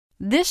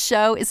This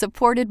show is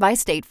supported by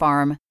State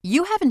Farm.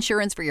 You have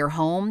insurance for your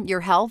home, your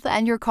health,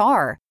 and your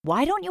car.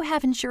 Why don't you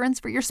have insurance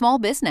for your small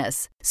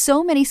business?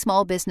 So many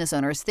small business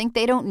owners think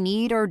they don't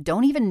need or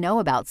don't even know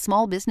about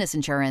small business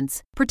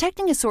insurance.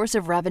 Protecting a source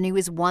of revenue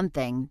is one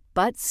thing,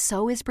 but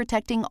so is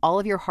protecting all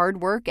of your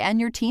hard work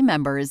and your team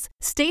members.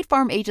 State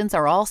Farm agents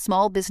are all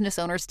small business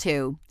owners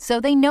too,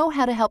 so they know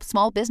how to help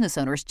small business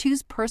owners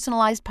choose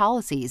personalized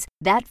policies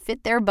that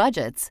fit their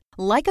budgets.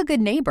 Like a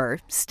good neighbor,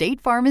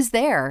 State Farm is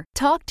there.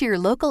 Talk to your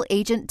local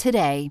agent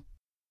today.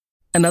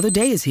 Another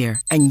day is here,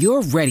 and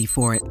you're ready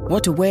for it.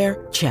 What to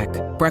wear? Check.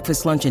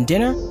 Breakfast, lunch, and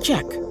dinner?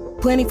 Check.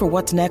 Planning for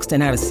what's next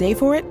and how to save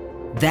for it?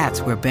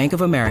 That's where Bank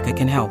of America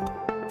can help.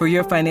 For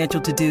your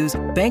financial to-dos,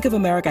 Bank of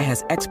America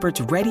has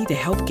experts ready to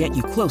help get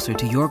you closer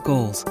to your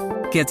goals.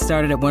 Get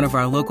started at one of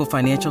our local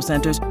financial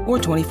centers or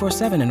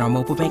 24/7 in our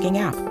mobile banking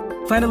app.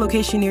 Find a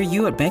location near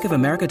you at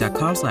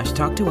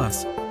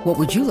bankofamerica.com/talktous. What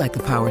would you like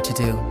the power to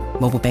do?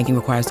 Mobile banking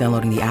requires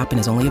downloading the app and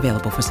is only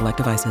available for select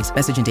devices.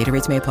 Message and data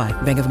rates may apply.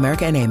 Bank of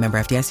America N.A., member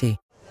FDIC.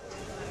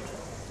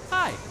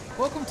 Hi,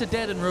 welcome to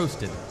Dead and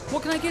Roasted.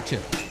 What can I get you?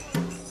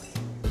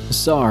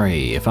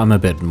 Sorry if I'm a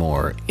bit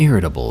more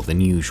irritable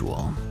than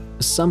usual.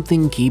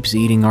 Something keeps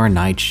eating our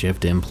night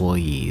shift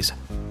employees.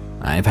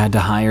 I've had to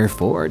hire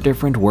 4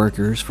 different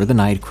workers for the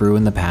night crew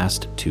in the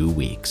past 2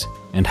 weeks,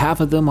 and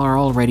half of them are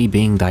already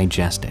being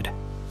digested.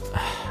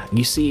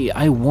 You see,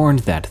 I warned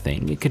that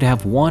thing it could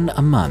have 1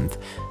 a month,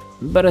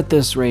 but at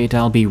this rate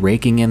I'll be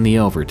raking in the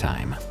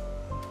overtime.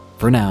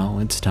 For now,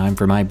 it's time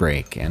for my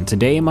break, and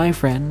today, my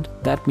friend,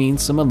 that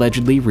means some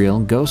allegedly real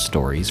ghost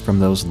stories from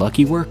those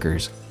lucky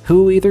workers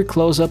who either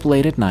close up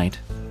late at night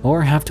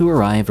or have to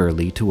arrive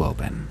early to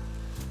open.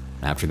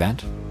 After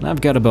that,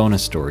 I've got a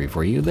bonus story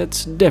for you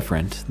that's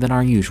different than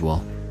our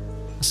usual.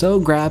 So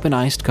grab an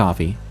iced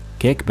coffee,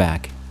 kick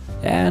back,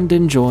 and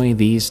enjoy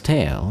these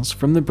tales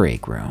from the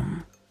break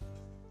room.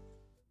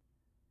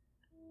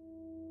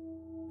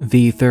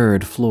 The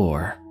Third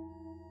Floor,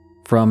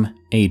 from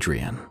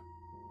Adrian.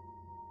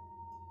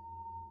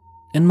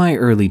 In my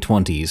early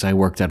 20s, I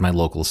worked at my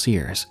local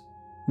Sears,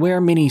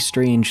 where many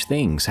strange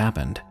things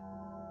happened.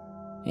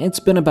 It's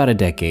been about a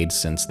decade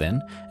since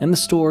then, and the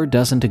store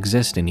doesn't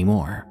exist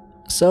anymore,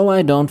 so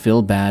I don't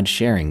feel bad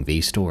sharing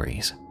these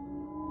stories.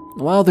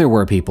 While there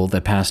were people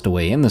that passed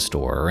away in the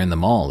store or in the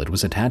mall it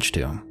was attached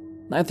to,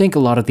 I think a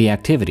lot of the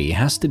activity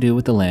has to do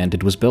with the land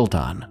it was built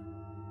on.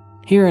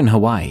 Here in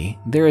Hawaii,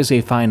 there is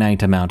a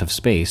finite amount of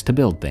space to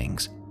build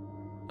things.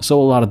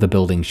 So a lot of the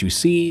buildings you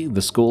see,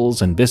 the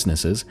schools and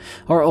businesses,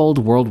 are old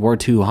World War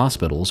II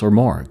hospitals or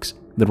morgues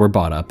that were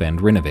bought up and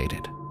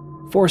renovated.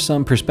 For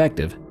some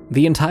perspective,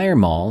 the entire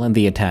mall and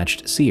the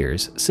attached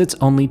Sears sits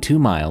only 2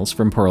 miles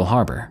from Pearl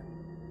Harbor.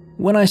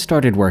 When I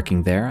started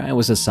working there, I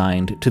was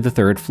assigned to the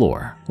 3rd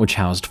floor, which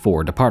housed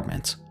 4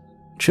 departments: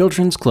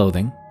 children's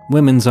clothing,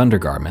 women's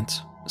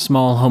undergarments,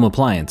 small home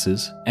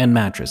appliances, and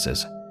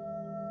mattresses.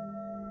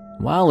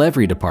 While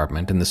every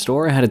department in the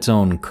store had its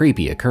own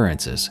creepy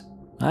occurrences,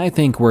 I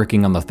think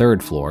working on the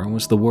 3rd floor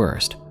was the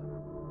worst.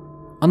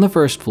 On the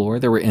 1st floor,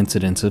 there were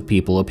incidents of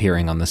people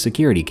appearing on the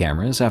security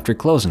cameras after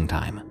closing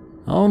time,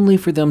 only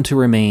for them to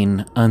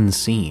remain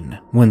unseen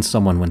when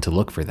someone went to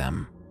look for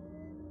them.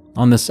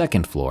 On the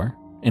 2nd floor,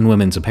 in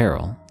women's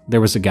apparel,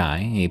 there was a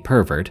guy, a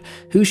pervert,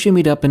 who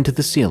shimmied up into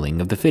the ceiling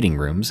of the fitting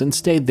rooms and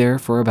stayed there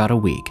for about a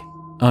week,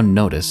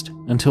 unnoticed,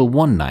 until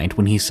one night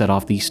when he set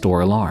off the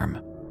store alarm.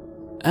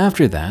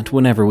 After that,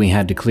 whenever we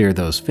had to clear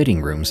those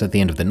fitting rooms at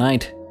the end of the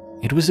night,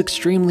 it was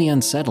extremely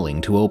unsettling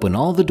to open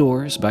all the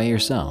doors by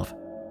yourself.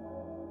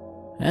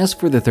 As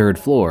for the 3rd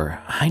floor,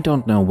 I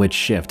don't know which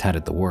shift had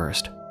it the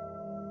worst.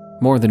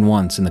 More than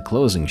once in the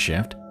closing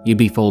shift, you'd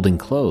be folding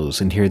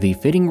clothes and hear the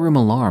fitting room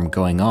alarm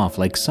going off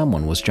like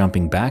someone was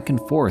jumping back and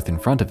forth in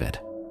front of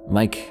it.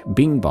 Like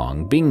bing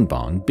bong, bing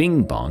bong,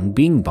 bing bong,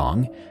 bing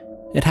bong.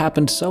 It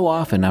happened so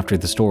often after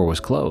the store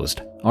was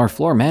closed, our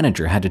floor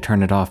manager had to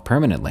turn it off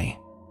permanently.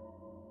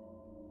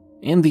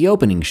 In the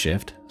opening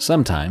shift,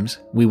 sometimes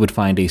we would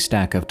find a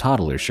stack of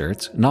toddler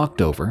shirts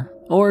knocked over,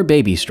 or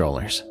baby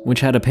strollers, which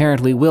had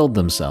apparently willed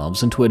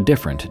themselves into a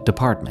different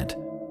department.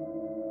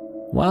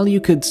 While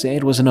you could say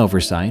it was an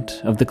oversight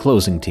of the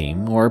closing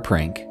team or a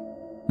prank,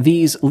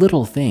 these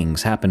little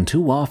things happen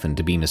too often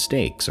to be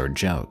mistakes or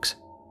jokes.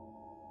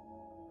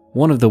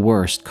 One of the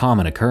worst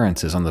common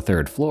occurrences on the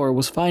 3rd floor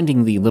was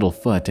finding the little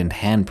foot and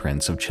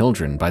handprints of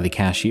children by the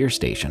cashier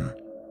station.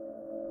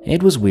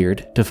 It was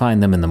weird to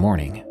find them in the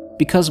morning,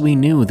 because we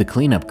knew the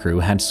cleanup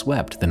crew had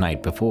swept the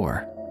night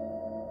before.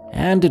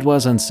 And it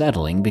was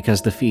unsettling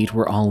because the feet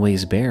were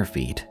always bare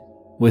feet,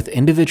 with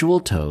individual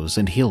toes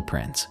and heel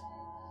prints.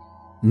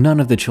 None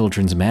of the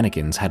children's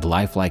mannequins had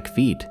lifelike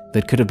feet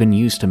that could have been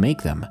used to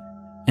make them,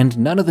 and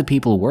none of the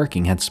people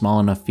working had small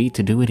enough feet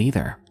to do it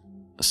either.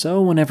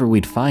 So whenever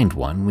we'd find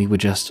one, we would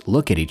just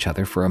look at each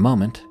other for a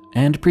moment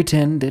and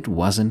pretend it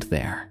wasn't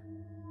there.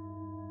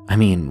 I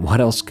mean,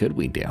 what else could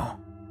we do?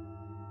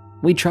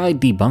 We tried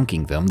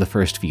debunking them the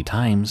first few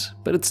times,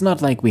 but it's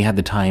not like we had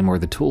the time or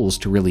the tools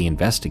to really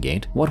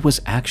investigate what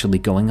was actually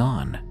going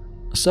on.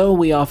 so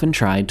we often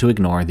tried to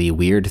ignore the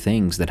weird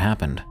things that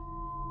happened.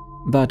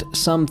 But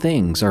some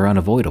things are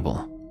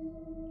unavoidable.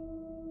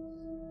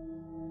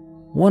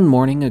 One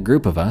morning, a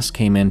group of us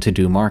came in to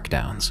do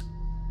markdowns.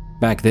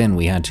 Back then,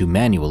 we had to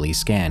manually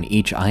scan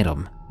each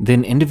item,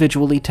 then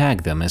individually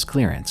tag them as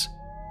clearance.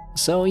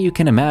 So you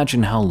can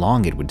imagine how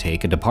long it would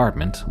take a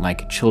department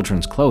like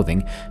children's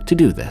clothing to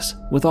do this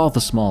with all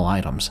the small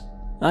items.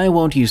 I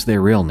won't use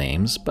their real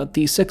names, but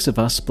the 6 of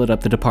us split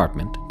up the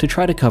department to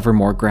try to cover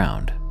more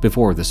ground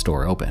before the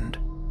store opened.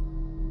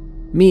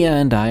 Mia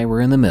and I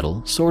were in the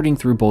middle sorting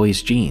through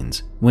boys'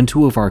 jeans when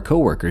 2 of our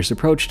coworkers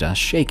approached us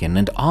shaken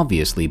and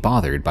obviously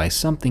bothered by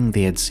something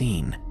they had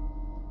seen.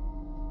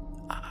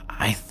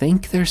 "I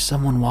think there's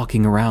someone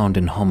walking around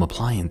in home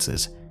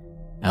appliances,"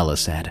 Ella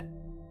said.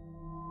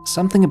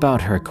 Something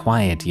about her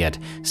quiet yet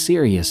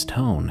serious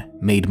tone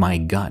made my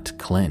gut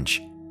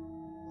clench.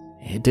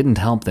 It didn't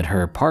help that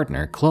her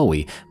partner,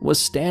 Chloe, was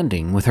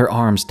standing with her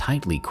arms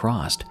tightly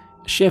crossed,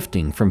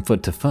 shifting from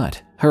foot to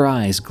foot, her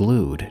eyes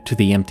glued to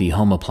the empty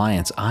home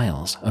appliance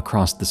aisles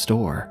across the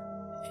store.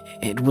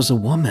 "It was a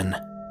woman,"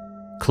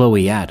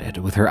 Chloe added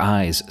with her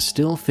eyes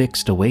still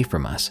fixed away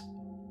from us.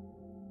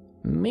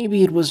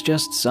 "Maybe it was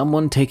just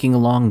someone taking a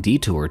long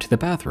detour to the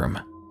bathroom,"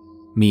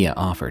 Mia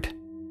offered.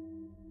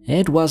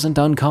 It wasn't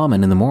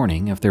uncommon in the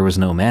morning, if there was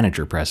no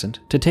manager present,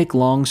 to take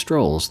long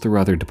strolls through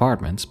other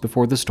departments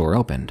before the store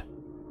opened.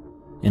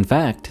 In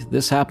fact,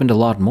 this happened a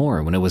lot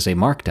more when it was a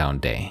markdown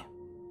day.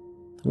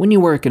 When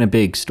you work in a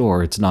big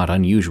store, it's not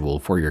unusual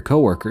for your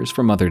coworkers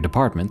from other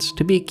departments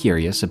to be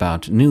curious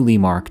about newly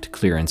marked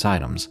clearance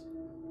items.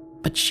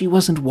 But she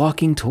wasn't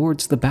walking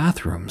towards the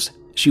bathrooms.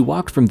 She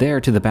walked from there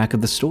to the back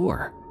of the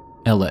store,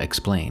 Ella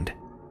explained.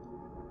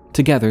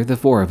 Together, the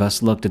 4 of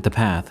us looked at the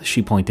path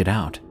she pointed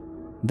out,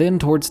 then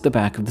towards the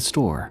back of the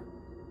store.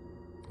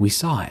 We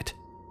saw it.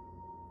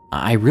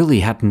 I really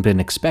hadn't been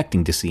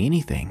expecting to see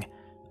anything,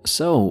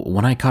 so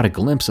when I caught a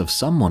glimpse of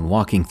someone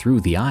walking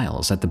through the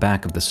aisles at the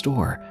back of the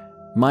store,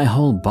 my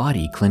whole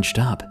body clenched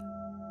up.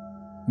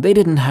 They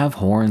didn't have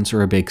horns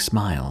or a big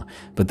smile,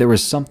 but there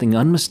was something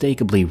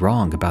unmistakably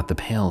wrong about the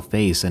pale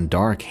face and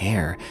dark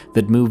hair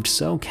that moved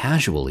so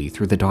casually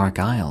through the dark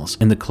aisles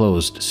in the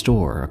closed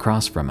store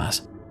across from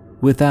us.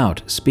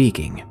 Without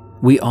speaking,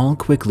 we all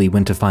quickly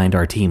went to find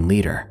our team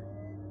leader.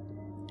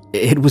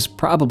 "It was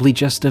probably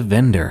just a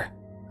vendor,"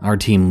 our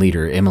team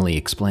leader Emily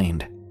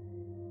explained.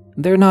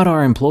 "They're not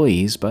our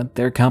employees, but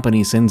their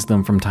company sends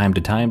them from time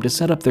to time to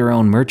set up their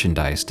own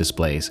merchandise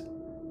displays."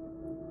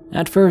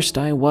 At first,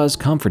 I was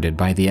comforted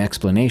by the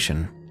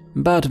explanation,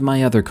 but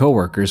my other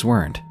coworkers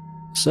weren't,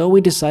 so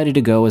we decided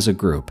to go as a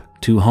group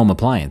to home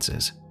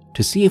appliances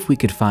to see if we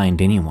could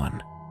find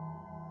anyone.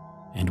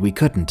 And we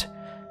couldn't.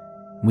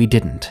 We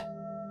didn't.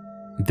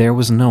 There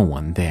was no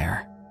one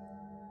there.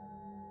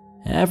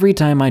 Every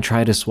time I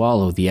try to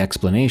swallow the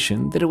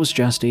explanation that it was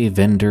just a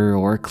vendor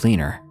or a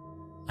cleaner,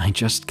 I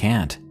just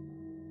can't.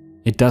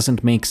 It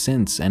doesn't make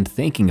sense, and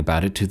thinking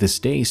about it to this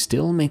day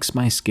still makes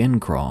my skin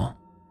crawl.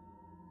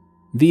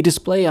 The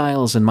display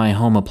aisles in my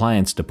home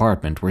appliance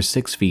department were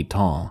 6 feet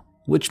tall,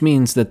 which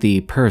means that the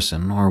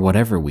person or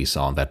whatever we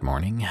saw that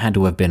morning had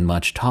to have been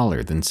much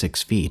taller than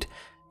 6 feet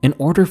in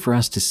order for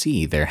us to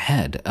see their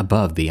head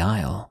above the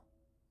aisle.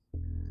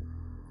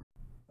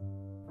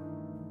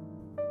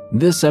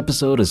 This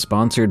episode is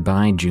sponsored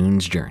by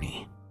June's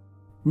Journey.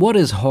 What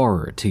is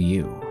horror to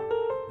you?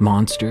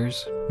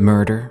 Monsters?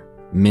 Murder?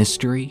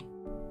 Mystery?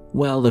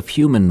 Well, if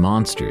human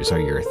monsters are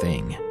your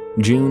thing,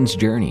 June's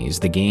Journey is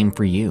the game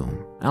for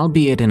you,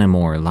 albeit in a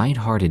more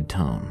lighthearted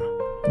tone.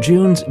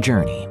 June's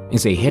Journey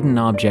is a hidden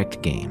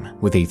object game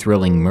with a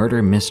thrilling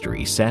murder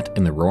mystery set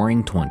in the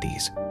roaring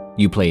 20s.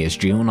 You play as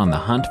June on the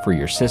hunt for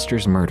your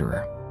sister's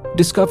murderer.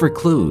 Discover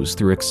clues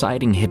through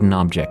exciting hidden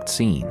object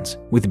scenes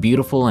with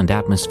beautiful and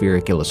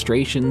atmospheric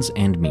illustrations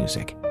and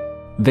music.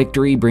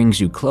 Victory brings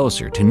you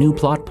closer to new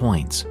plot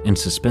points and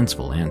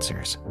suspenseful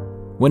answers.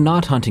 When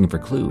not hunting for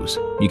clues,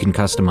 you can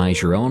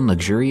customize your own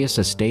luxurious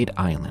estate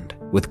island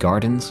with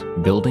gardens,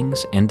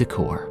 buildings, and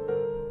decor.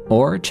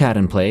 Or chat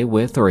and play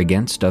with or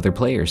against other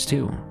players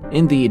too,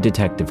 in the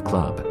Detective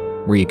Club,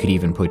 where you could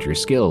even put your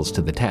skills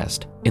to the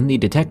test in the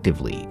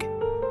Detective League.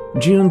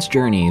 June's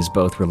Journey is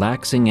both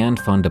relaxing and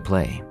fun to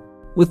play.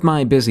 With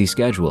my busy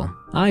schedule,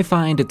 I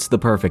find it's the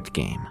perfect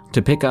game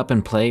to pick up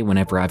and play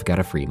whenever I've got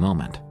a free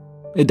moment.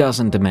 It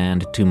doesn't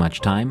demand too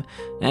much time,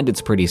 and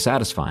it's pretty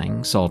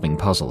satisfying solving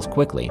puzzles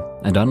quickly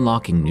and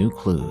unlocking new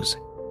clues.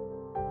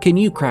 Can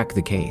you crack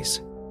the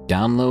case?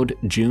 Download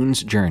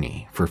June's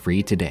Journey for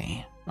free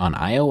today on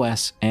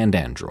iOS and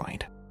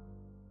Android.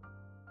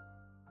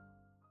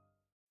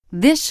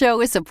 This show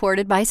is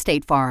supported by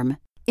State Farm.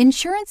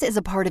 Insurance is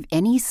a part of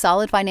any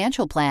solid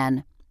financial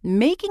plan.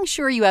 Making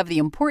sure you have the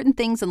important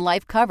things in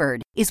life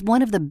covered is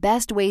one of the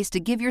best ways to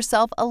give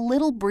yourself a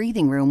little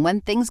breathing room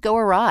when things go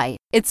awry.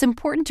 It's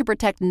important to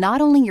protect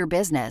not only your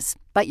business,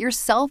 but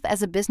yourself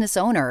as a business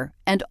owner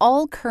and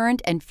all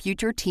current and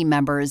future team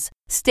members.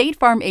 State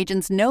Farm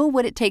agents know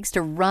what it takes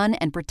to run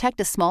and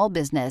protect a small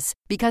business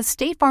because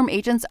State Farm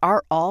agents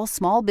are all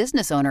small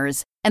business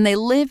owners. And they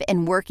live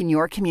and work in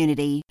your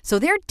community, so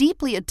they're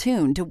deeply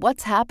attuned to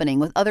what's happening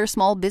with other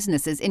small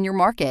businesses in your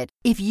market.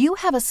 If you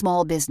have a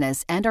small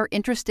business and are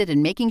interested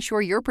in making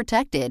sure you're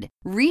protected,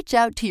 reach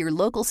out to your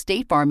local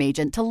State Farm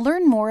agent to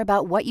learn more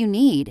about what you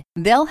need.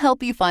 They'll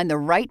help you find the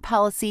right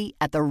policy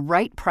at the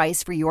right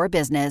price for your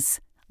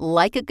business.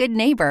 Like a good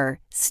neighbor,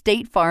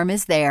 State Farm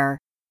is there.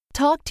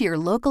 Talk to your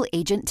local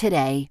agent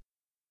today.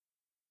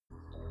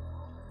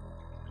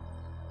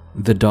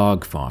 The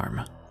Dog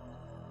Farm.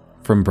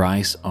 From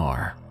Bryce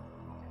R.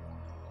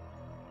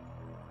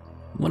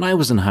 When I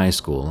was in high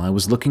school, I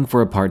was looking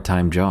for a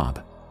part-time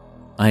job.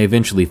 I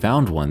eventually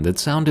found one that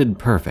sounded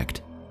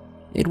perfect.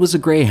 It was a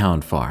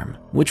greyhound farm,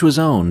 which was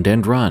owned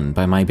and run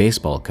by my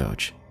baseball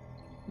coach.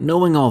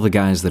 Knowing all the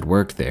guys that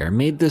worked there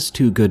made this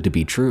too good to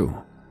be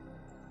true.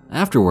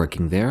 After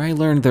working there, I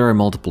learned there are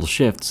multiple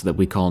shifts that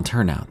we call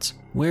turnouts,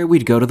 where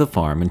we'd go to the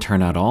farm and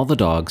turn out all the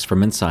dogs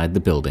from inside the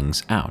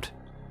buildings out.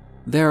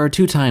 There are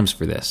 2 times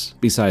for this,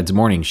 besides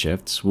morning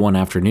shifts, one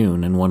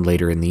afternoon and one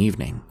later in the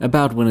evening,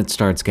 about when it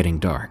starts getting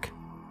dark.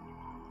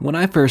 When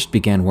I first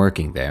began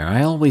working there,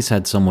 I always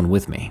had someone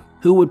with me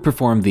who would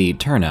perform the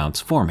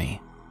turnouts for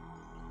me.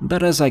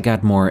 But as I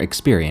got more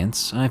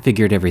experience, I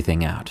figured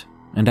everything out,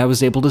 and I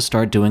was able to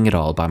start doing it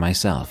all by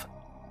myself.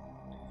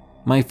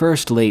 My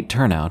first late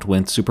turnout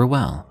went super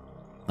well.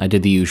 I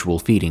did the usual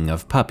feeding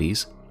of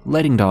puppies,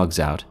 letting dogs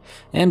out,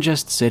 and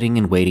just sitting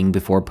and waiting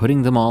before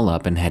putting them all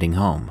up and heading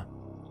home.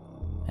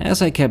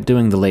 As I kept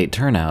doing the late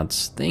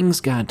turnouts,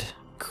 things got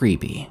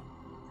creepy.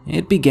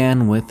 It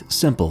began with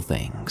simple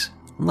things,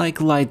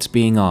 like lights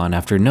being on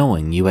after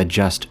knowing you had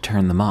just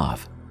turned them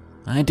off.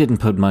 I didn't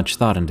put much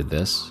thought into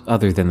this,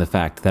 other than the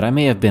fact that I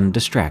may have been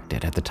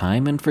distracted at the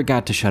time and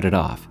forgot to shut it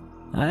off.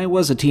 I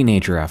was a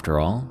teenager after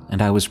all,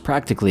 and I was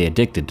practically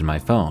addicted to my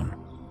phone.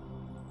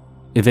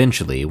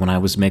 Eventually, when I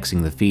was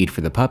mixing the feed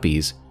for the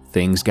puppies,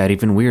 things got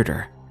even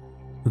weirder.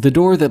 The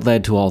door that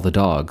led to all the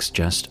dogs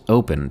just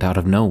opened out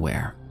of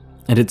nowhere,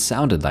 and it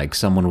sounded like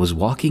someone was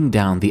walking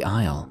down the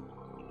aisle.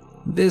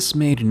 This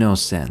made no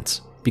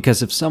sense,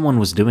 because if someone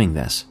was doing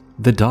this,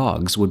 the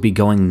dogs would be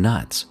going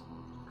nuts.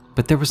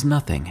 But there was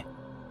nothing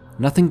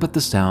but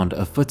the sound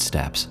of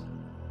footsteps.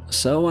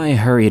 So I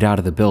hurried out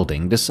of the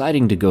building,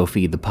 deciding to go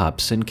feed the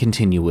pups and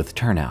continue with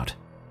turnout.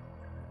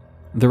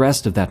 The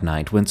rest of that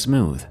night went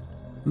smooth,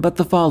 but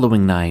the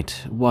following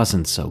night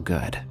wasn't so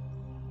good.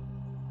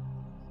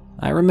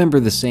 I remember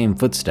the same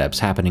footsteps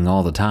happening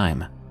all the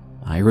time.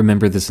 I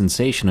remember the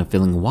sensation of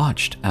feeling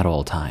watched at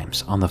all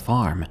times on the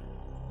farm,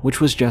 which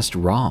was just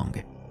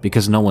wrong,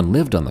 because no one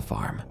lived on the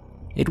farm.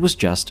 It was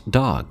just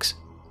dogs.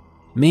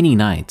 Many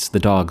nights, the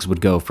dogs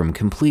would go from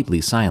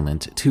completely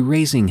silent to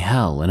raising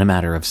hell in a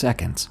matter of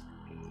seconds,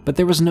 but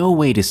there was no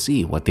way to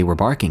see what they were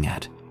barking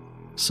at.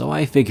 So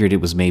I figured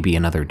it was maybe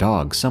another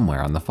dog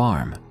somewhere on the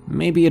farm,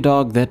 maybe a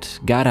dog that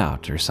got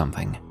out or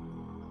something.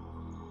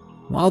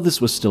 While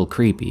this was still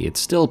creepy, it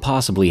still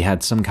possibly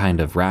had some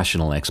kind of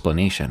rational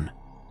explanation.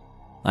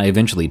 I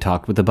eventually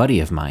talked with a buddy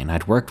of mine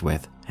I'd worked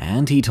with,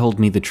 and he told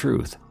me the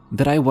truth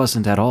that I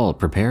wasn't at all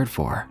prepared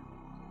for.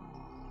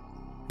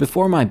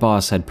 Before my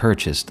boss had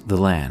purchased the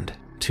land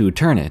to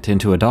turn it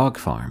into a dog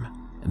farm,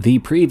 the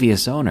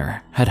previous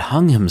owner had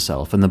hung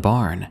himself in the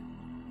barn.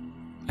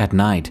 At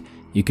night,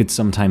 you could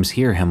sometimes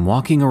hear him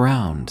walking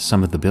around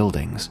some of the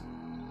buildings.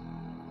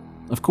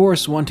 Of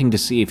course, wanting to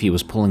see if he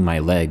was pulling my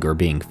leg or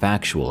being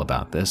factual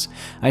about this,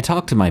 I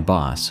talked to my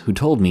boss, who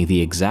told me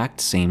the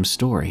exact same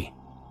story.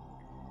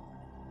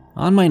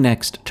 On my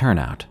next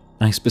turnout,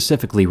 I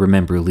specifically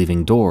remember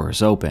leaving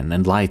doors open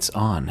and lights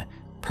on,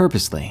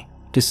 purposely,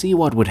 to see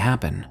what would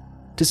happen,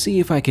 to see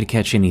if I could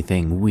catch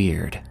anything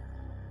weird.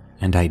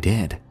 And I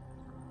did.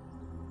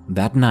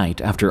 That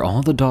night, after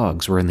all the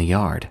dogs were in the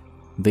yard,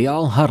 they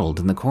all huddled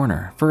in the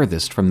corner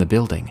furthest from the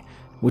building,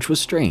 which was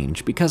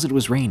strange because it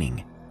was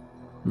raining.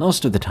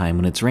 Most of the time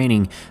when it's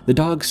raining, the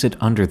dogs sit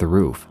under the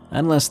roof,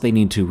 unless they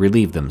need to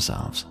relieve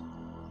themselves.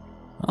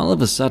 All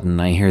of a sudden,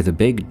 I hear the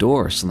big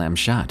door slam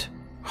shut,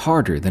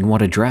 harder than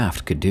what a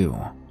draft could do.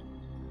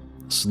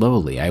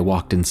 Slowly, I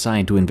walked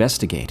inside to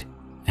investigate,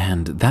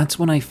 and that's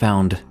when I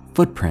found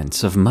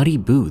footprints of muddy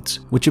boots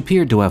which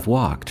appeared to have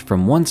walked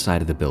from one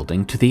side of the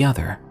building to the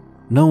other.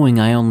 Knowing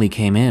I only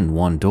came in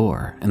one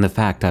door and the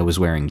fact I was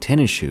wearing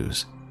tennis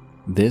shoes,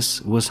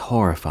 this was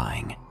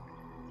horrifying.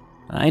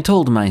 I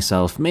told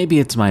myself maybe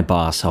it's my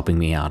boss helping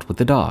me out with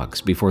the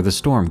dogs before the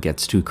storm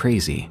gets too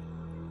crazy.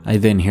 I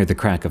then hear the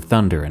crack of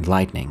thunder and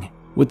lightning,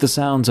 with the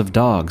sounds of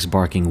dogs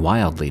barking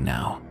wildly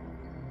now.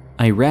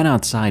 I ran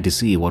outside to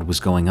see what was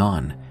going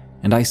on,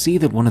 and I see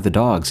that one of the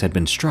dogs had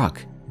been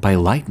struck by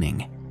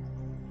lightning.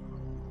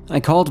 I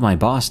called my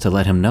boss to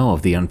let him know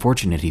of the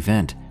unfortunate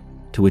event,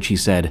 to which he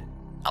said,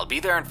 "I'll be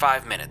there in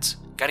 5 minutes.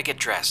 Gotta get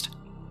dressed."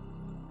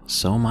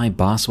 So my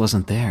boss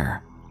wasn't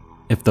there.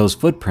 If those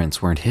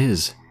footprints weren't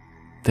his,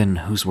 then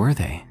whose were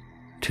they?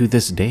 To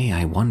this day,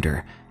 I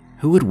wonder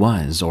who it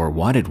was or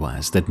what it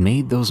was that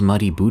made those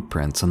muddy boot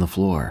prints on the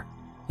floor,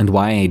 and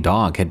why a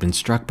dog had been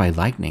struck by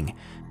lightning,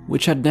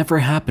 which had never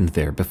happened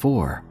there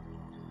before.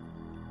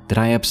 Did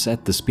I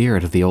upset the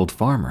spirit of the old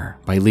farmer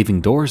by leaving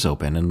doors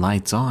open and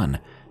lights on?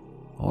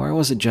 Or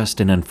was it just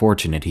an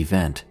unfortunate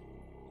event?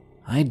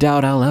 I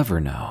doubt I'll ever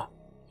know,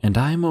 and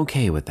I'm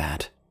okay with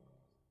that.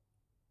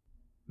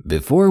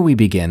 Before we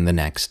begin the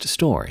next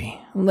story,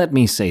 let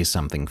me say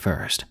something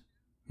first.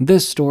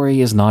 This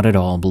story is not at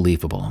all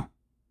believable.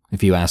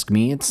 If you ask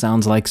me, it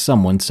sounds like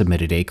someone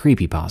submitted a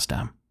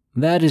creepypasta.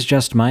 That is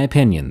just my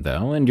opinion,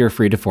 though, and you're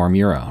free to form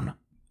your own.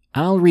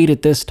 I'll read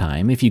it this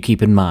time if you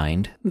keep in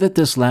mind that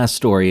this last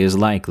story is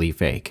likely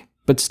fake,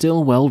 but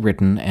still well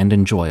written and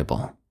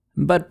enjoyable.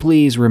 But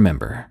please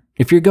remember,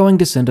 if you're going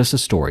to send us a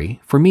story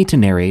for me to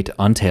narrate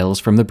on Tales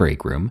from the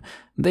Break Room,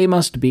 they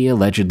must be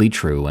allegedly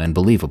true and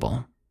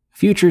believable.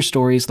 Future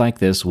stories like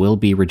this will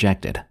be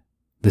rejected.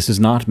 This is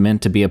not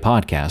meant to be a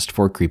podcast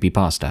for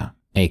creepypasta,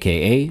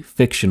 aka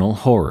fictional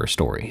horror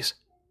stories.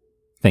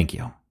 Thank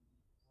you.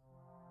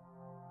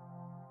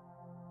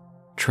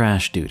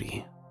 Trash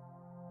Duty.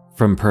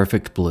 From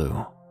Perfect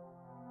Blue.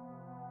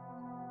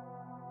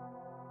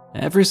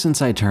 Ever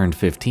since I turned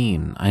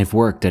 15, I've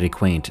worked at a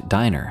quaint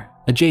diner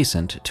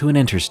adjacent to an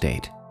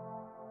interstate.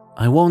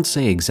 I won't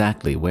say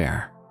exactly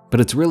where, but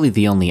it's really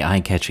the only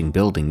eye-catching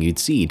building you'd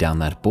see down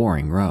that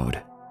boring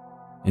road.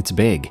 It's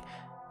big,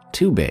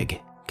 too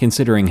big,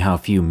 considering how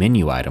few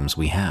menu items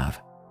we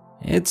have.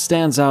 It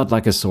stands out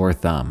like a sore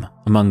thumb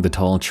among the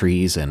tall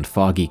trees and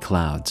foggy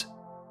clouds.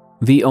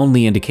 The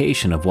only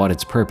indication of what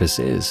its purpose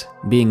is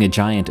being a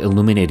giant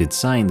illuminated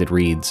sign that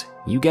reads,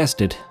 you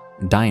guessed it,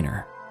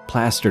 Diner,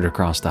 plastered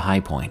across the high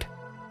point.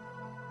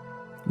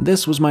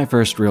 This was my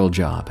first real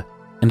job,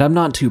 and I'm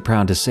not too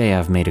proud to say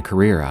I've made a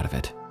career out of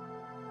it.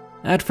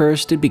 At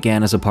first, it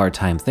began as a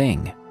part-time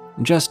thing,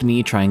 just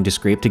me trying to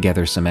scrape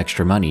together some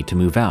extra money to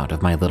move out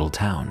of my little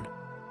town.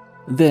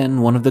 Then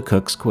one of the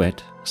cooks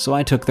quit, so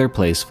I took their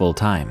place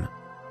full-time.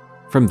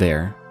 From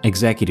there,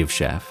 executive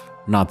chef.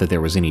 Not that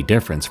there was any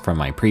difference from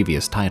my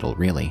previous title,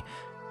 really,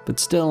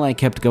 but still I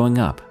kept going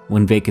up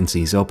when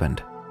vacancies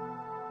opened.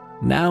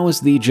 Now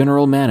as the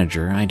general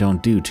manager, I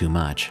don't do too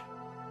much.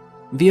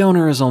 The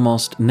owner is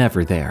almost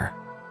never there.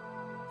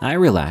 I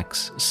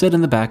relax, sit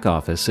in the back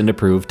office and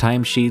approve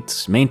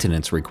timesheets,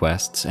 maintenance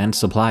requests, and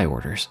supply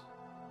orders.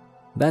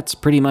 That's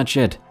pretty much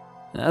it,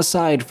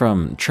 aside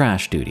from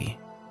trash duty.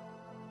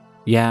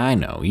 Yeah, I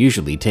know,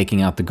 usually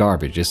taking out the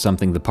garbage is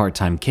something the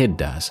part-time kid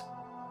does.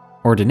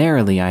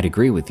 Ordinarily, I'd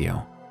agree with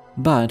you,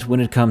 but when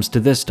it comes to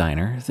this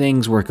diner,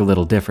 things work a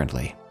little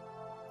differently.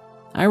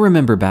 I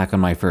remember back on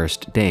my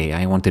first day,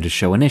 I wanted to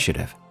show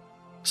initiative.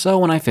 So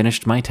when I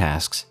finished my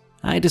tasks,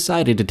 I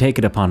decided to take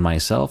it upon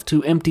myself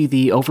to empty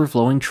the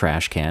overflowing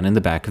trash can in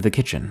the back of the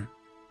kitchen.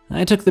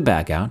 I took the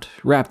bag out,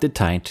 wrapped it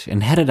tight,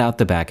 and headed out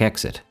the back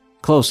exit,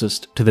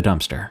 closest to the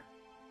dumpster.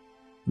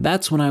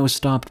 That's when I was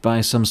stopped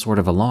by some sort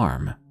of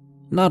alarm.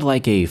 Not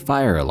like a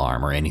fire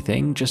alarm or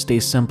anything, just a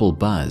simple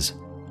buzz.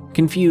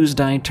 Confused,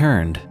 I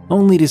turned,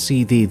 only to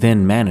see the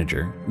then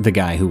manager, the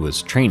guy who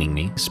was training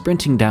me,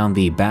 sprinting down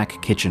the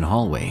back kitchen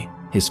hallway,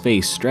 his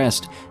face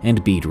stressed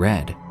and beet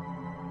red.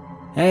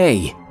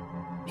 "Hey!"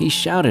 He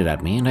shouted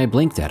at me and I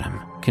blinked at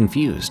him,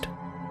 confused.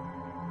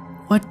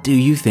 "What do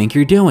you think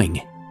you're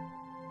doing?"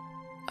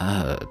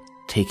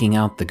 Taking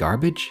out the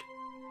garbage?"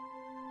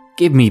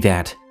 "Give me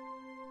that!"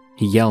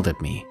 He yelled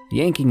at me,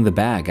 yanking the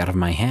bag out of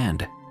my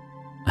hand.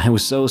 I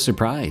was so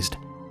surprised.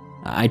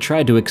 I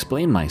tried to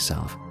explain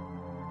myself.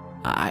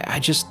 I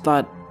just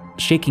thought,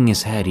 shaking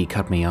his head, he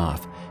cut me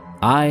off.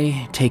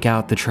 "I take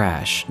out the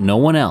trash, no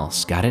one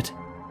else, got it?"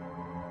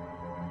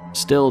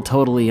 Still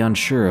totally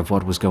unsure of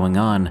what was going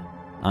on,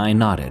 I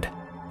nodded,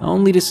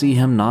 only to see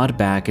him nod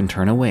back and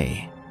turn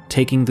away,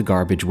 taking the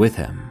garbage with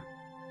him.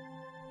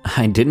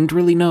 I didn't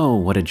really know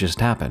what had just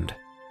happened.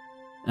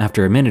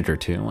 After a minute or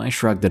two, I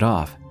shrugged it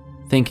off,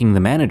 thinking the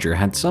manager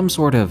had some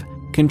sort of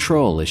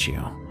control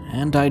issue,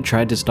 and I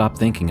tried to stop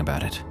thinking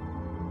about it.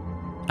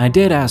 I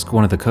did ask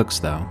one of the cooks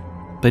though,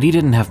 but he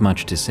didn't have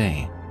much to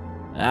say.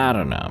 "I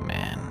don't know,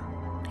 man.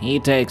 He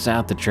takes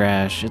out the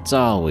trash, it's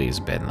always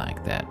been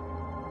like that."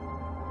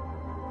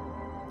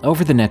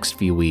 Over the next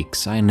few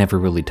weeks, I never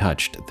really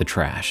touched the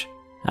trash.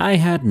 I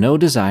had no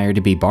desire to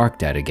be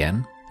barked at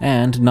again,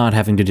 and not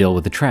having to deal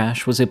with the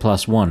trash was a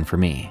 +1 for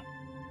me.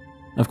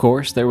 Of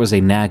course, there was a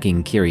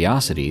nagging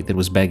curiosity that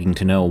was begging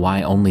to know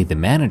why only the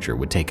manager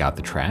would take out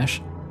the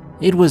trash.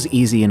 It was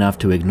easy enough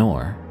to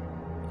ignore.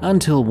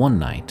 Until one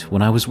night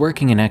when I was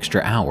working an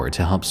extra hour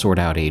to help sort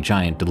out a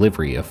giant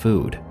delivery of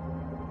food.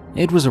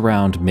 It was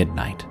around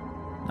midnight.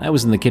 I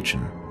was in the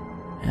kitchen,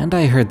 and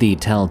I heard the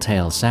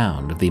telltale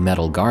sound of the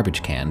metal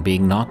garbage can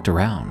being knocked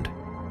around.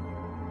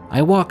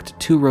 I walked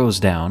 2 rows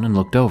down and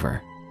looked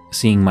over,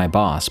 seeing my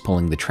boss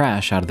pulling the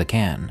trash out of the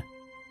can.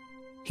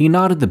 He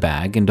nodded the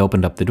bag and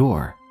opened up the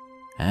door,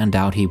 and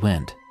out he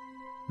went.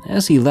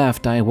 As he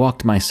left, I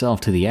walked myself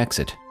to the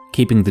exit,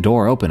 keeping the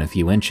door open a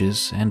few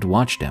inches, and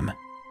watched him.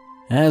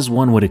 As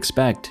one would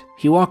expect,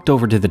 he walked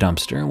over to the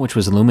dumpster, which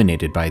was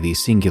illuminated by the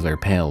singular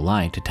pale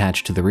light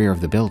attached to the rear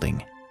of the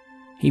building.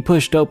 He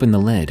pushed open the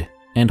lid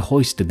and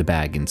hoisted the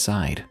bag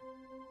inside.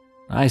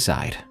 I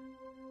sighed.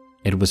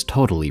 It was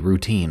totally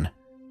routine.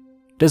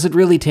 Does it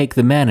really take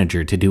the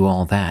manager to do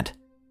all that?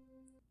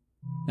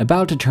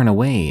 About to turn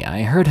away,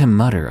 I heard him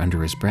mutter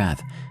under his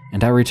breath,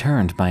 and I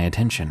returned my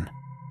attention.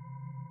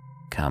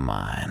 "Come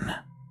on,"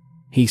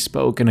 he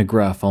spoke in a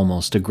gruff,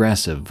 almost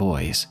aggressive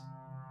voice.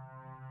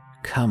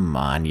 "Come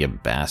on, you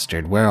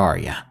bastard, where are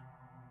you?"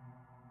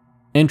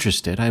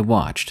 Interested, I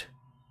watched.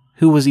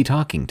 Who was he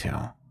talking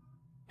to?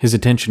 His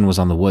attention was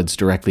on the woods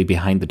directly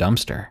behind the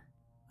dumpster.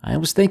 I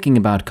was thinking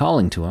about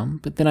calling to him,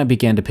 but then I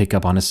began to pick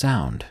up on a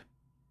sound.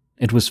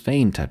 It was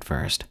faint at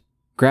first,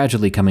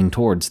 gradually coming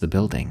towards the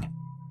building.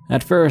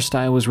 At first,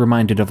 I was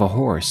reminded of a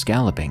horse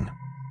galloping.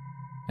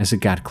 As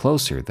it got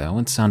closer, though,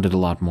 it sounded a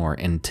lot more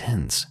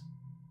intense.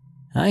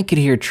 I could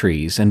hear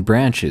trees and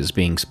branches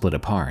being split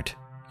apart,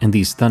 and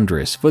these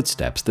thunderous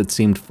footsteps that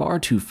seemed far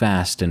too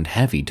fast and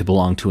heavy to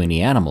belong to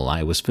any animal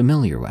I was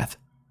familiar with.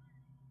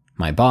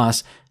 My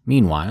boss,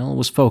 meanwhile,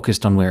 was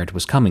focused on where it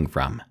was coming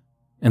from,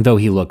 and though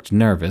he looked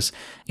nervous,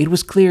 it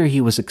was clear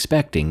he was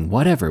expecting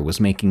whatever was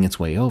making its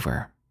way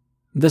over.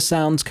 The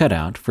sounds cut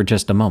out for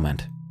just a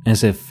moment,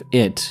 as if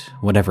it,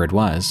 whatever it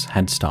was,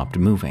 had stopped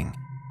moving,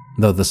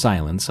 though the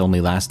silence only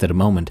lasted a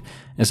moment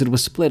as it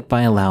was split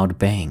by a loud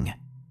bang.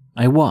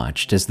 I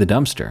watched as the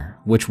dumpster,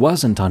 which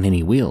wasn't on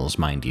any wheels,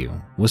 mind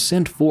you, was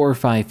sent 4 or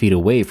 5 feet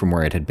away from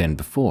where it had been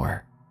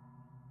before.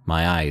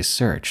 My eyes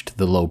searched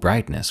the low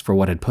brightness for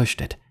what had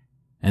pushed it,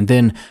 and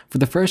then, for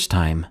the first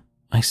time,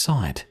 I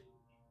saw it.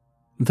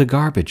 The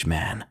Garbage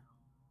Man.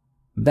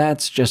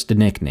 That's just a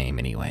nickname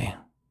anyway.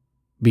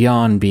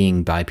 Beyond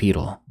being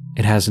bipedal,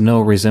 it has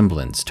no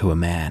resemblance to a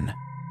man.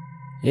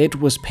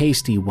 It was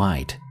pasty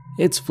white,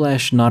 its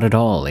flesh not at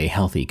all a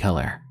healthy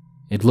color.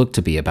 It looked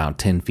to be about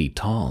 10 feet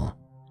tall.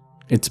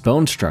 Its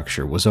bone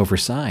structure was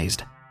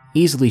oversized,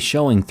 easily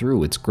showing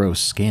through its gross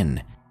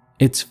skin.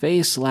 Its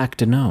face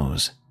lacked a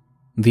nose,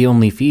 the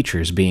only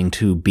features being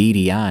 2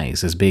 beady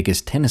eyes as big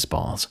as tennis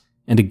balls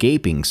and a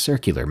gaping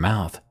circular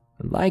mouth,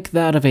 like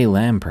that of a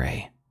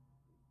lamprey.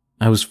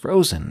 I was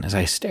frozen as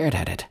I stared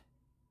at it.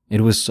 It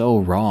was so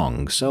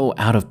wrong, so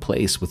out of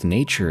place with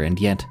nature, and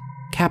yet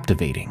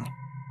captivating.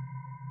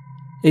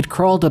 It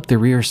crawled up the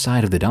rear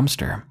side of the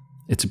dumpster,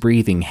 its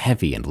breathing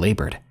heavy and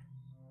labored.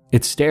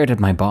 It stared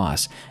at my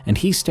boss, and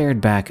he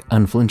stared back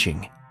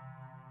unflinching.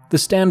 The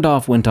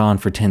standoff went on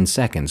for 10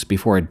 seconds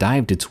before it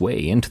dived its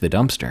way into the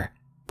dumpster,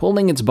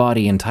 pulling its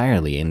body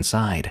entirely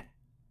inside.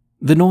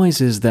 The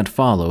noises that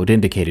followed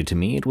indicated to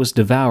me it was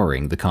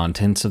devouring the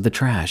contents of the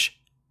trash.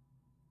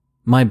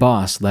 My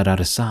boss let out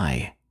a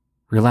sigh,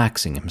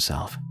 relaxing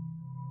himself.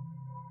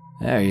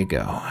 "There you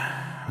go.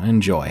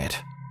 Enjoy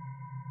it."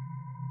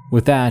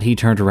 With that, he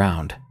turned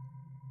around.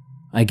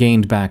 I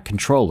gained back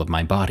control of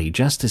my body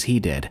just as he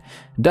did,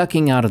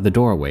 ducking out of the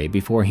doorway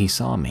before he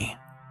saw me.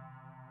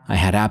 I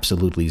had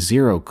absolutely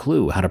zero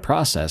clue how to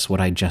process what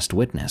I'd just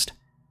witnessed.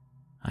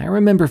 I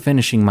remember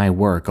finishing my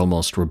work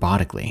almost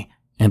robotically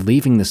and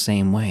leaving the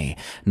same way,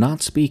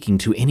 not speaking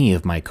to any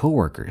of my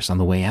coworkers on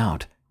the way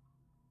out.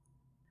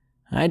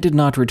 I did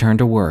not return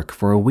to work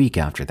for a week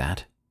after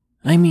that.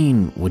 I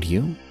mean, would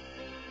you?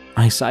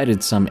 I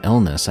cited some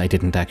illness I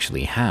didn't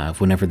actually have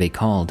whenever they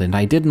called, and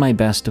I did my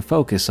best to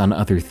focus on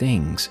other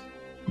things.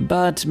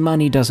 But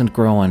money doesn't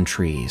grow on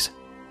trees.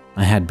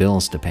 I had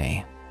bills to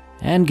pay,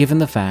 and given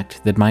the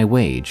fact that my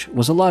wage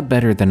was a lot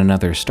better than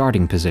another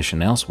starting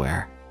position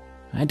elsewhere,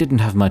 I didn't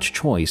have much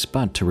choice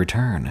but to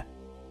return.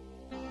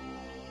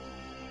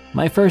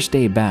 My first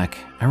day back,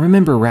 I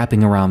remember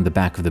wrapping around the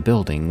back of the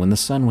building when the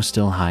sun was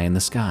still high in the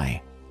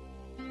sky.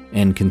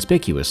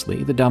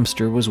 Inconspicuously, the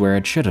dumpster was where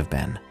it should have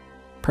been,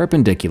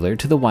 perpendicular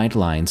to the white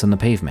lines on the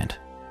pavement.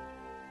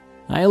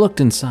 I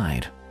looked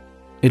inside.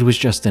 It was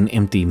just an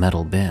empty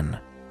metal bin,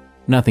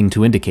 nothing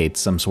to indicate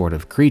some sort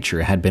of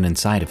creature had been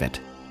inside of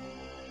it.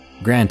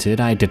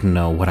 Granted, I didn't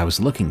know what I was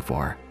looking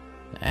for,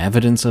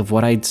 evidence of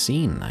what I'd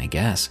seen, I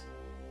guess,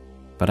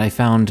 but I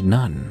found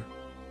none.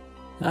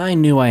 I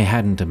knew I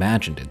hadn't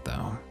imagined it,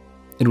 though.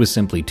 It was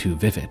simply too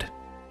vivid.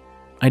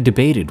 I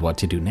debated what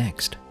to do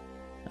next.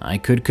 I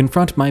could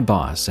confront my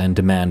boss and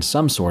demand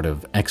some sort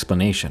of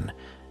explanation,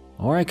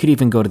 or I could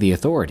even go to the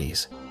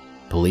authorities,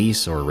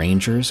 police or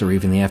rangers or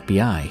even the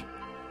FBI.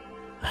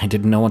 I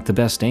didn't know what the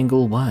best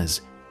angle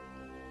was.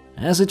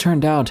 As it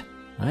turned out,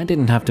 I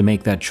didn't have to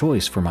make that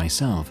choice for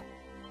myself.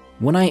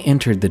 When I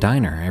entered the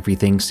diner,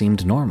 everything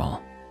seemed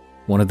normal.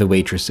 One of the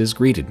waitresses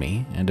greeted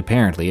me, and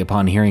apparently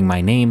upon hearing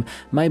my name,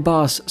 my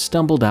boss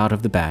stumbled out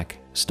of the back,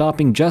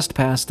 stopping just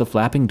past the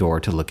flapping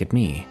door to look at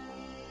me.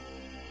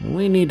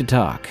 "We need to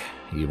talk,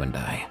 you and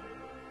I."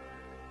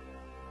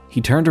 He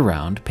turned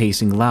around,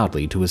 pacing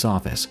loudly to his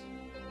office.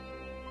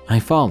 I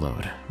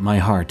followed, my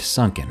heart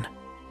sunken.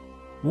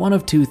 One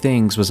of 2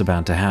 things was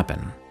about to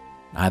happen.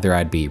 Either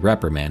I'd be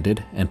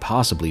reprimanded and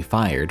possibly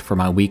fired for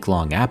my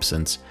week-long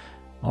absence,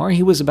 or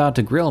he was about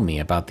to grill me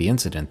about the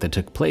incident that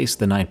took place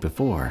the night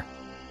before.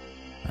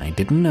 I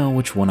didn't know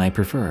which one I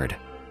preferred.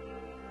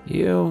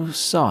 "You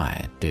saw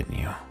it, didn't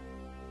you?"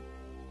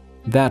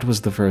 That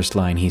was the first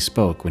line he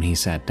spoke when he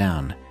sat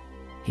down.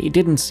 He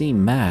didn't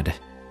seem mad.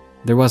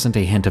 There wasn't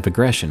a hint of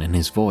aggression in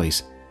his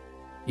voice.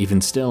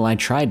 Even still, I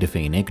tried to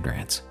feign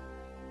ignorance.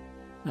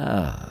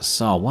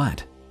 Saw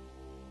what?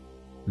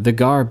 The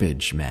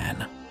garbage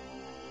man.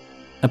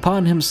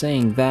 Upon him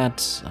saying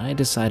that, I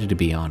decided to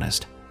be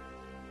honest.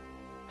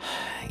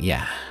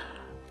 Yeah,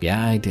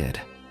 I did.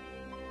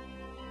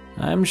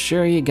 I'm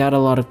sure you got a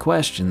lot of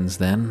questions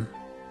then.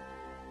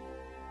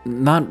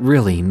 Not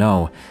really,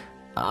 no.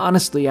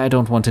 Honestly, I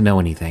don't want to know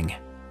anything.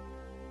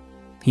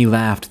 He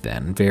laughed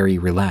then, very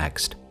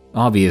relaxed,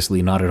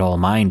 obviously not at all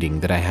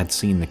minding that I had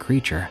seen the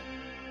creature.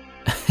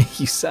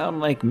 You sound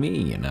like me,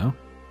 you know?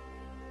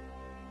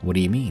 What do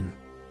you mean?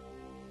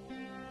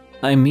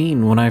 I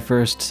mean, when I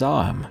first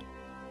saw him,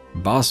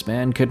 boss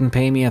man couldn't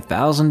pay me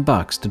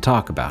 $1,000 to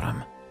talk about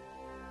him.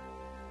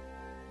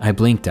 I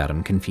blinked at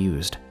him,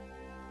 confused.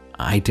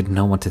 I didn't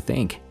know what to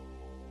think.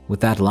 With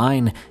that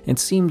line, it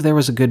seemed there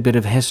was a good bit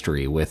of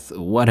history with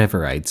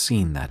whatever I'd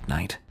seen that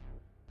night.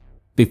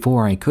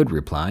 Before I could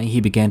reply,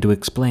 he began to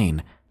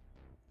explain.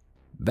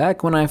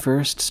 Back when I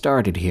first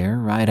started here,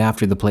 right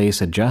after the place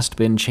had just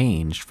been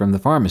changed from the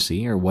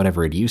pharmacy or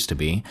whatever it used to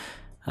be,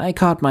 I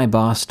caught my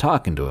boss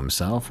talking to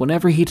himself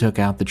whenever he took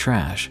out the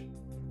trash.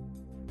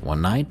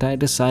 One night, I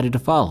decided to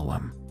follow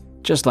him,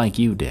 just like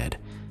you did,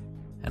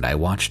 and I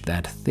watched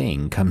that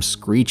thing come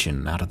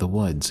screeching out of the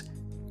woods,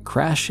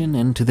 crashing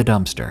into the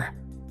dumpster.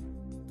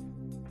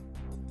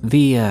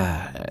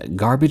 The,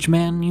 garbage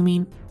man, you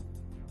mean?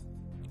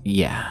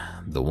 Yeah,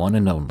 the one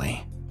and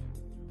only.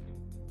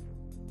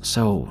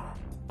 So,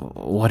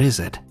 what is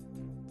it?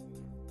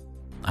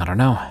 I don't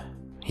know.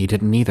 He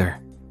didn't either.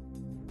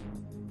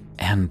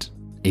 And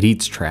it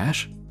eats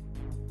trash?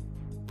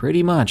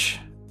 Pretty much.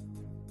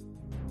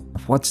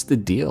 What's the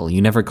deal?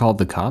 You never called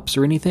the cops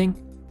or anything?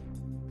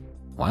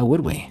 Why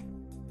would we?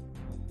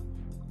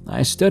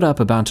 I stood up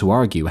about to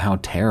argue how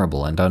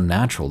terrible and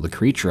unnatural the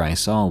creature I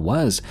saw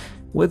was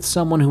with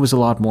someone who was a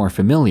lot more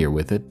familiar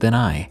with it than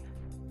I,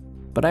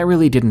 but I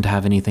really didn't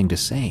have anything to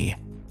say.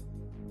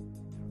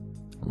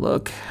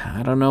 Look,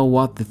 I don't know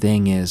what the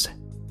thing is.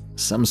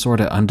 Some sort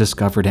of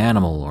undiscovered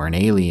animal or an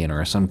alien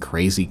or some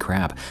crazy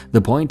crap.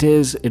 The point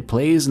is, it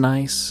plays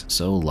nice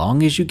so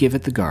long as you give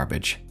it the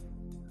garbage.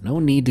 No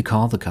need to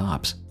call the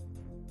cops.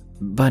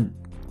 But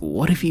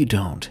what if you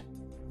don't?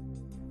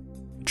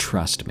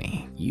 Trust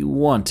me, you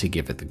want to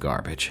give it the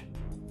garbage.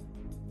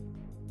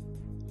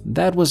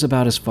 That was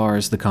about as far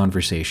as the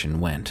conversation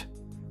went.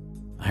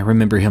 I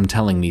remember him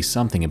telling me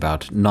something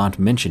about not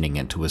mentioning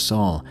it to us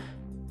all.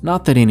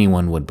 Not that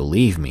anyone would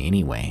believe me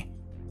anyway,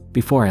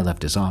 before I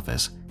left his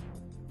office.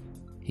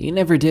 He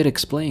never did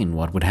explain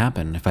what would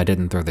happen if I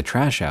didn't throw the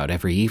trash out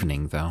every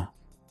evening, though.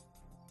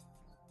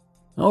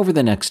 Over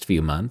the next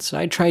few months,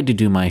 I tried to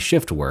do my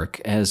shift work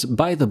as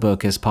by the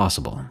book as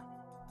possible.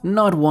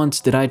 Not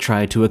once did I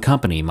try to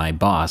accompany my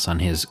boss on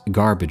his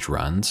garbage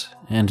runs,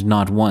 and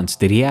not once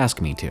did he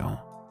ask me to.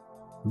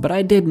 But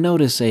I did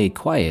notice a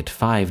quiet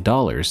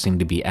 $5 seemed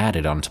to be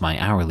added onto my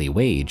hourly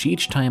wage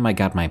each time I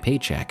got my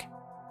paycheck.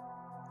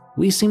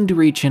 We seemed to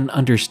reach an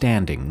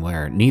understanding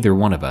where neither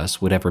one of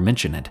us would ever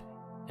mention it,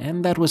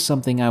 and that was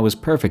something I was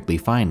perfectly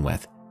fine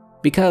with,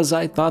 because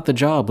I thought the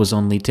job was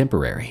only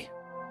temporary.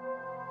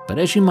 But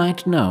as you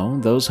might know,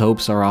 those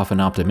hopes are often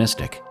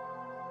optimistic.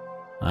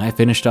 I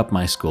finished up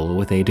my school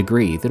with a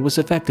degree that was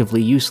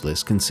effectively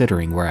useless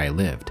considering where I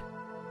lived,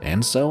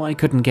 and so I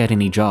couldn't get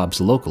any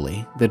jobs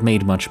locally that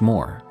made much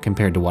more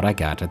compared to what I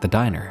got at the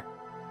diner.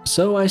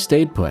 So I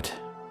stayed put.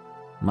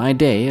 My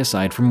day,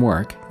 aside from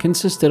work,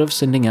 consisted of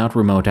sending out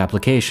remote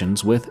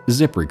applications with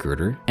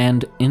ZipRecruiter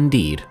and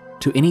Indeed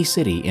to any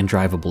city in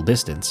drivable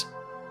distance.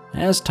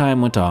 As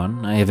time went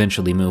on, I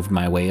eventually moved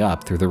my way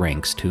up through the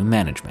ranks to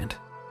management.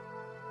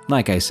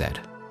 Like I said,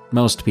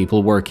 most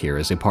people work here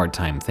as a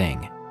part-time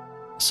thing,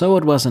 so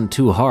it wasn't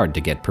too hard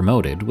to get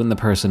promoted when the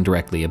person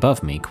directly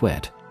above me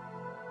quit.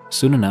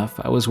 Soon enough,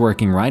 I was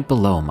working right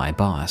below my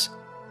boss.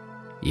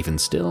 Even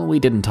still, we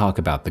didn't talk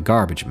about the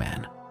garbage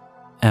man.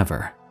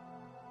 Ever.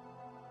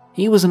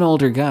 He was an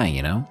older guy,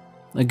 you know,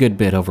 a good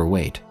bit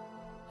overweight.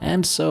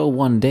 And so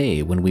one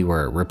day when we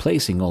were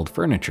replacing old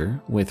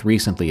furniture with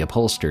recently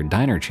upholstered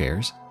diner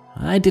chairs,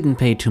 I didn't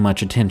pay too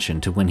much attention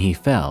to when he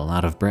fell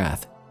out of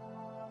breath.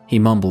 He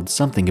mumbled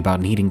something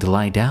about needing to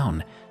lie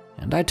down,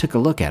 and I took a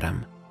look at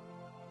him.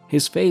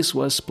 His face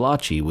was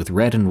splotchy with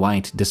red and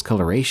white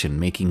discoloration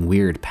making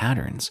weird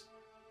patterns.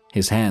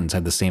 His hands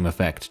had the same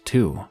effect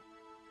too.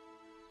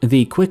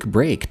 The quick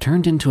break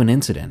turned into an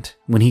incident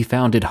when he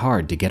found it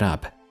hard to get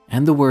up,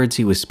 and the words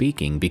he was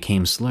speaking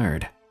became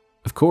slurred.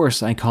 Of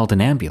course, I called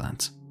an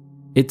ambulance.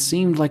 It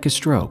seemed like a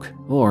stroke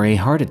or a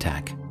heart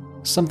attack,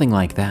 something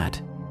like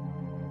that.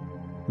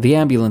 The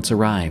ambulance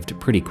arrived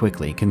pretty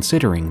quickly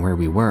considering where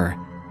we were,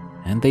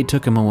 and they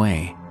took him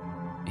away.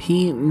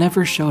 He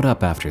never showed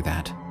up after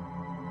that.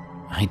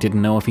 I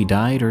didn't know if he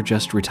died or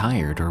just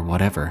retired or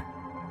whatever.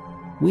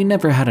 We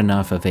never had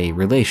enough of a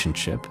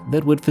relationship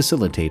that would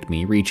facilitate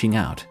me reaching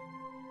out.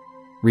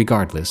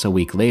 Regardless, a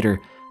week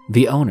later,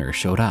 the owner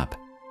showed up.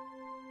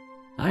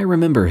 I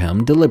remember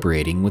him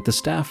deliberating with the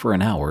staff for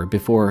an hour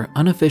before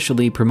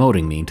unofficially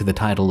promoting me to the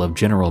title of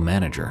general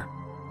manager.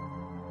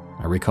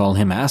 I recall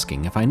him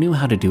asking if I knew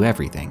how to do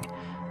everything,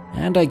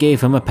 and I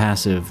gave him a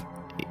passive,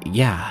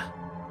 Yeah,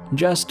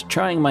 just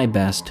trying my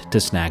best to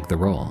snag the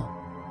role.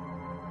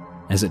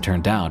 As it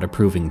turned out,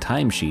 approving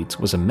timesheets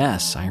was a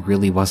mess I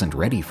really wasn't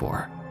ready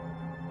for.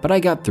 But I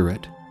got through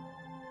it.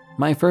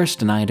 My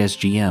first night as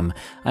GM,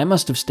 I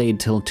must have stayed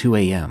till 2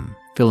 a.m.,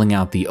 filling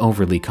out the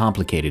overly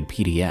complicated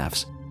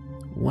PDFs.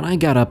 When I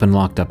got up and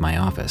locked up my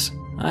office,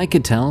 I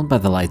could tell by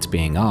the lights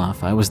being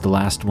off I was the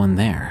last one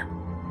there.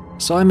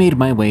 So I made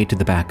my way to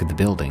the back of the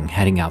building,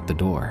 heading out the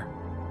door.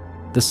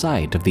 The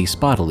sight of the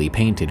spottily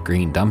painted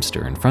green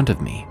dumpster in front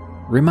of me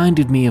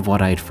reminded me of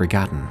what I'd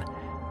forgotten: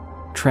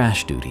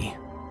 trash duty.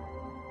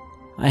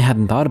 I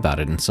hadn't thought about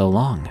it in so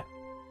long.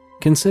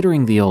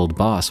 Considering the old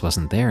boss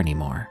wasn't there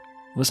anymore,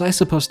 was I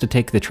supposed to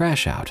take the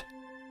trash out?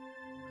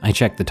 I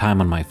checked the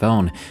time on my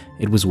phone.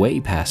 It was way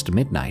past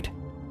midnight.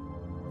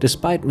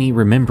 Despite me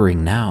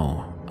remembering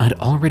now, I'd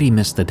already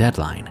missed the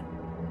deadline.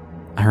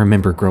 I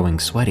remember growing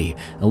sweaty,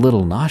 a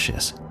little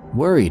nauseous,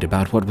 worried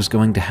about what was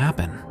going to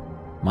happen.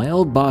 My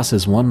old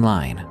boss's one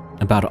line,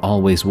 about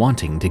always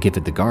wanting to give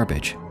it the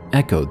garbage,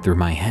 echoed through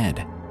my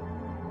head.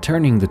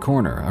 Turning the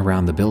corner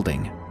around the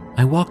building,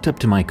 I walked up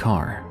to my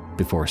car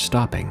before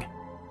stopping.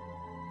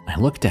 I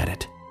looked at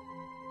it.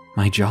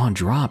 My jaw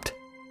dropped.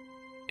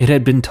 It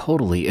had been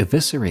totally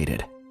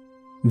eviscerated.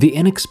 The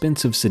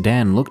inexpensive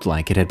sedan looked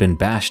like it had been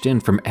bashed in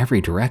from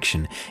every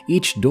direction,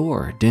 each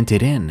door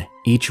dented in,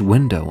 each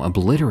window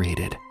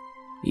obliterated.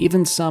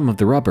 Even some of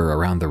the rubber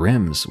around the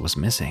rims was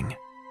missing.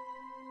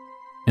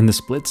 In the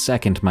split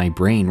second my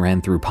brain ran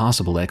through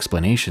possible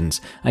explanations,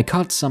 I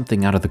caught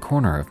something out of the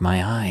corner of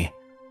my eye.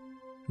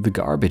 The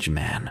garbage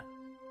man.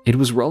 It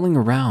was rolling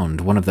around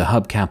one of the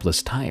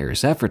hubcapless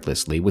tires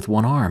effortlessly with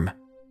one arm.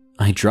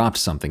 I dropped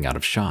something out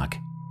of shock.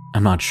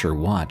 I'm not sure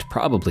what,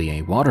 probably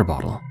a water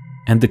bottle,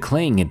 and the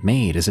clang it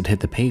made as it hit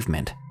the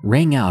pavement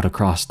rang out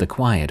across the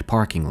quiet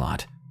parking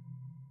lot.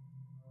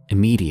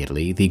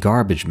 Immediately, the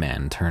garbage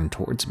man turned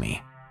towards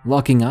me,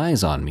 locking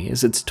eyes on me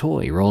as its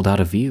toy rolled out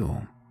of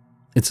view.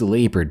 Its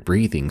labored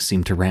breathing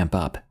seemed to ramp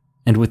up,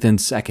 and within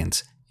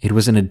seconds, it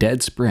was in a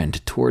dead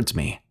sprint towards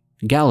me,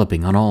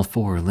 galloping on all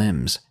four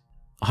limbs.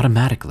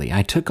 Automatically,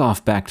 I took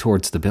off back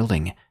towards the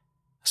building.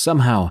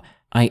 Somehow,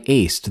 I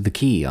aced the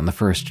key on the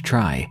first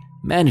try,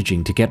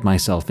 managing to get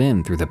myself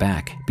in through the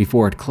back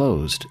before it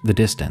closed the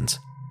distance.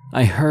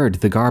 I heard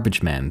the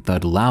garbage man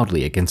thud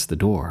loudly against the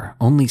door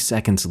only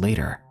seconds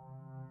later.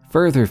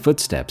 Further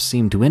footsteps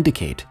seemed to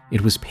indicate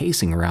it was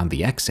pacing around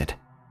the exit,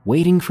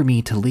 waiting for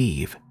me to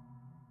leave.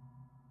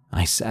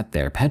 I sat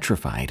there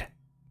petrified.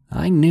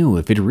 I knew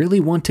if it really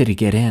wanted to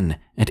get in,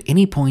 at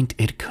any point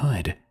it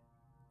could.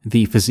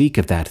 The physique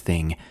of that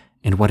thing,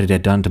 and what it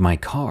had done to my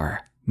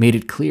car, made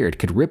it clear it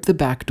could rip the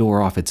back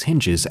door off its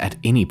hinges at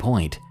any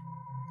point.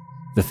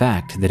 The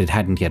fact that it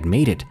hadn't yet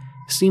made it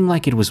seemed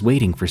like it was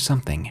waiting for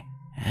something,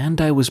 and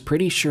I was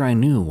pretty sure I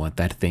knew what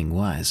that thing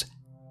was.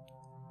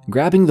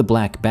 Grabbing the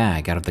black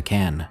bag out of the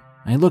can,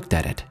 I looked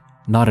at it,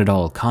 not at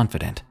all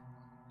confident.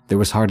 There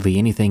was hardly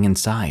anything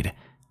inside.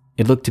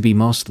 It looked to be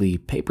mostly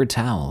paper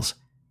towels.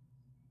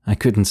 I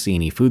couldn't see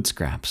any food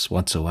scraps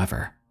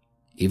whatsoever.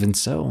 Even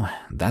so,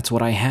 that's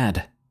what I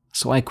had,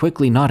 so I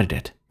quickly knotted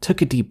it,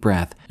 took a deep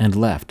breath, and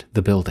left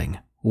the building,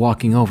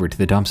 walking over to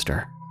the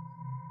dumpster.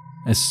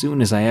 As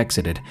soon as I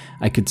exited,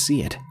 I could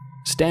see it,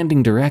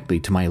 standing directly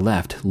to my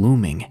left,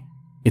 looming.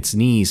 Its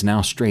knees,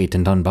 now straight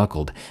and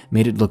unbuckled,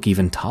 made it look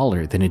even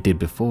taller than it did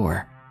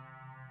before.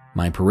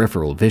 My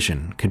peripheral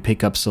vision could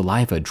pick up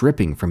saliva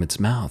dripping from its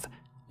mouth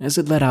as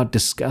it let out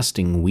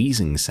disgusting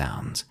wheezing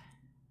sounds.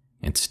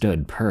 It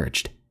stood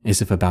perched,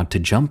 as if about to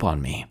jump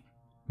on me.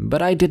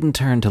 But I didn't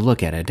turn to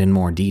look at it in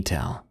more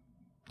detail.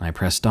 I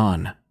pressed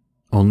on,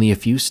 only a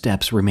few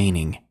steps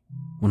remaining.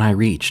 When I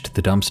reached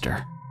the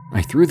dumpster,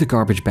 I threw the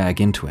garbage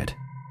bag into it,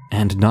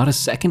 and not a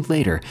second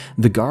later,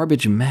 the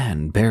garbage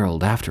man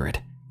barreled after it,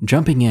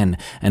 jumping in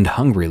and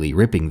hungrily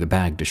ripping the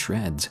bag to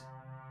shreds.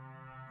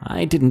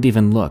 I didn't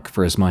even look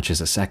for as much as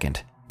a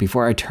second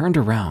before I turned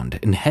around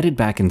and headed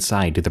back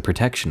inside to the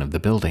protection of the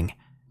building.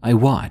 I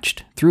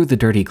watched through the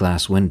dirty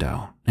glass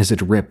window as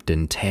it ripped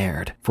and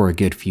teared for a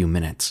good few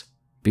minutes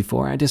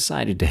before I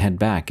decided to head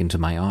back into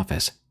my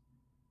office.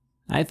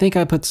 I think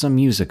I put some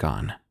music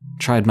on,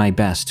 tried my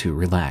best to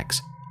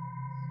relax.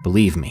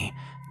 Believe me,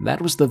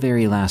 that was the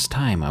very last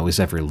time I was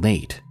ever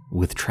late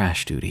with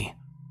trash duty.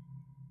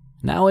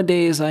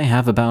 Nowadays, I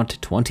have about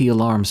 20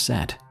 alarms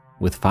set,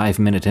 with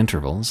 5-minute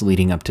intervals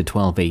leading up to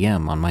 12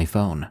 a.m. on my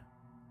phone.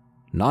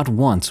 Not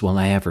once will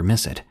I ever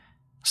miss it,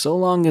 so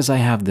long as I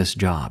have this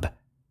job.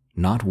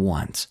 Not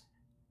once.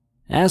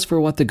 As for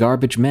what the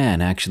garbage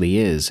man actually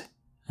is,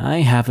 I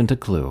haven't a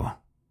clue.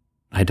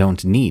 I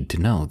don't need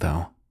to know,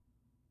 though.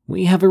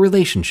 We have a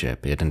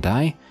relationship, it and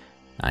I.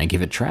 I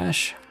give it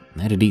trash,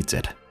 and it eats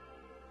it.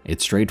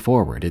 It's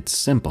straightforward, it's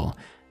simple,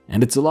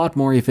 and it's a lot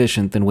more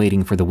efficient than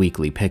waiting for the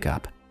weekly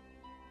pickup.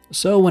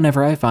 So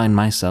whenever I find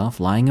myself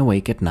lying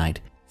awake at night,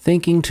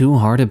 thinking too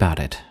hard about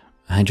it,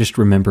 I just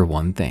remember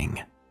one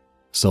thing.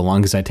 So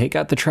long as I take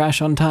out the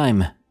trash on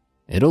time,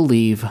 it'll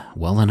leave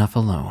well enough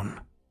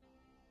alone.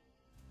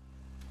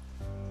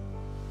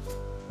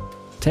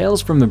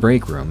 Tales from the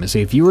Break Room is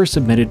a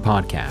viewer-submitted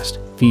podcast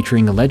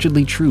featuring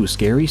allegedly true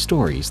scary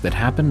stories that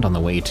happened on the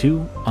way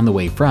to, on the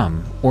way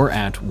from, or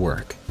at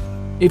work.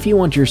 If you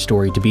want your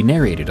story to be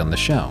narrated on the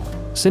show,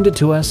 send it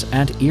to us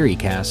at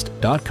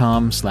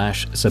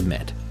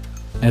eriecast.com/submit.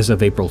 As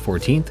of April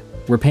 14th,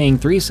 we're paying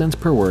 3 cents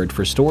per word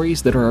for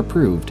stories that are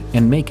approved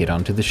and make it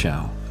onto the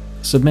show.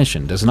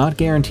 Submission does not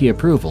guarantee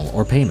approval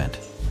or payment.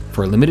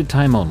 For a limited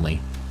time only,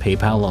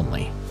 PayPal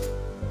only.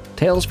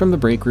 Tales from the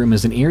Break Room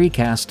is an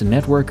EerieCast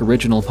Network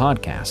original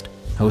podcast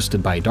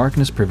hosted by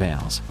Darkness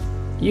Prevails.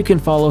 You can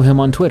follow him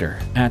on Twitter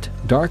at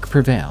Dark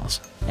Prevails,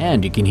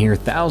 and you can hear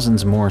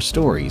thousands more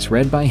stories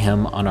read by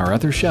him on our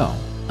other show,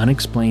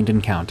 Unexplained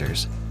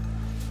Encounters.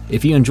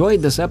 If you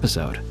enjoyed this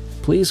episode,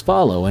 please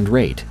follow and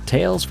rate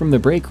Tales from the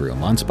Break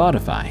Room on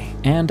Spotify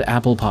and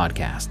Apple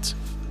Podcasts.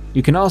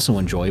 You can also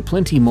enjoy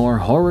plenty more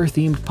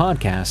horror-themed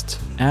podcasts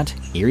at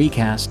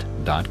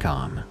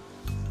EerieCast.com.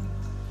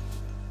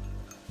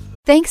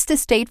 Thanks to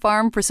State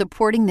Farm for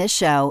supporting this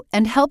show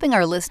and helping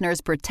our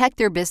listeners protect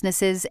their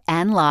businesses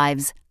and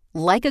lives.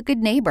 Like a good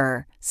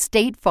neighbor,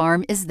 State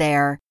Farm is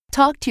there.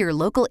 Talk to your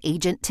local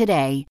agent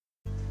today.